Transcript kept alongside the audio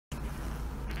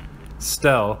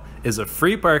Stelle is a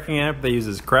free parking app that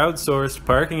uses crowdsourced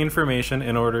parking information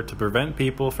in order to prevent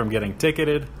people from getting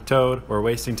ticketed, towed, or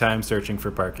wasting time searching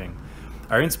for parking.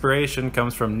 Our inspiration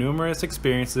comes from numerous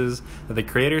experiences that the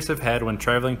creators have had when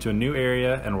traveling to a new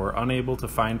area and were unable to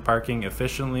find parking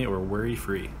efficiently or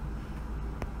worry-free.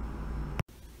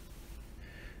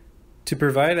 To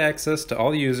provide access to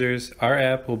all users, our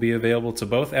app will be available to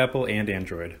both Apple and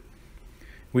Android.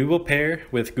 We will pair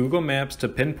with Google Maps to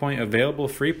pinpoint available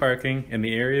free parking in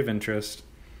the area of interest,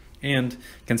 and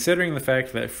considering the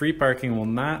fact that free parking will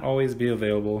not always be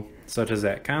available, such as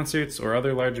at concerts or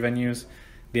other large venues,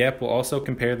 the app will also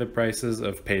compare the prices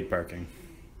of paid parking.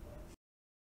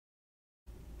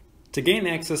 To gain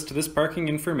access to this parking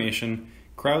information,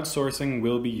 crowdsourcing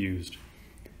will be used.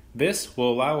 This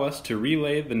will allow us to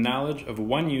relay the knowledge of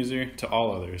one user to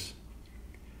all others.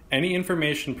 Any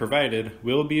information provided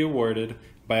will be awarded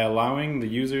by allowing the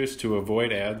users to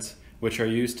avoid ads, which are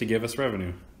used to give us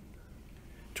revenue.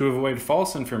 To avoid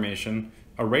false information,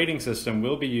 a rating system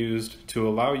will be used to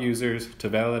allow users to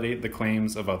validate the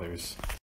claims of others.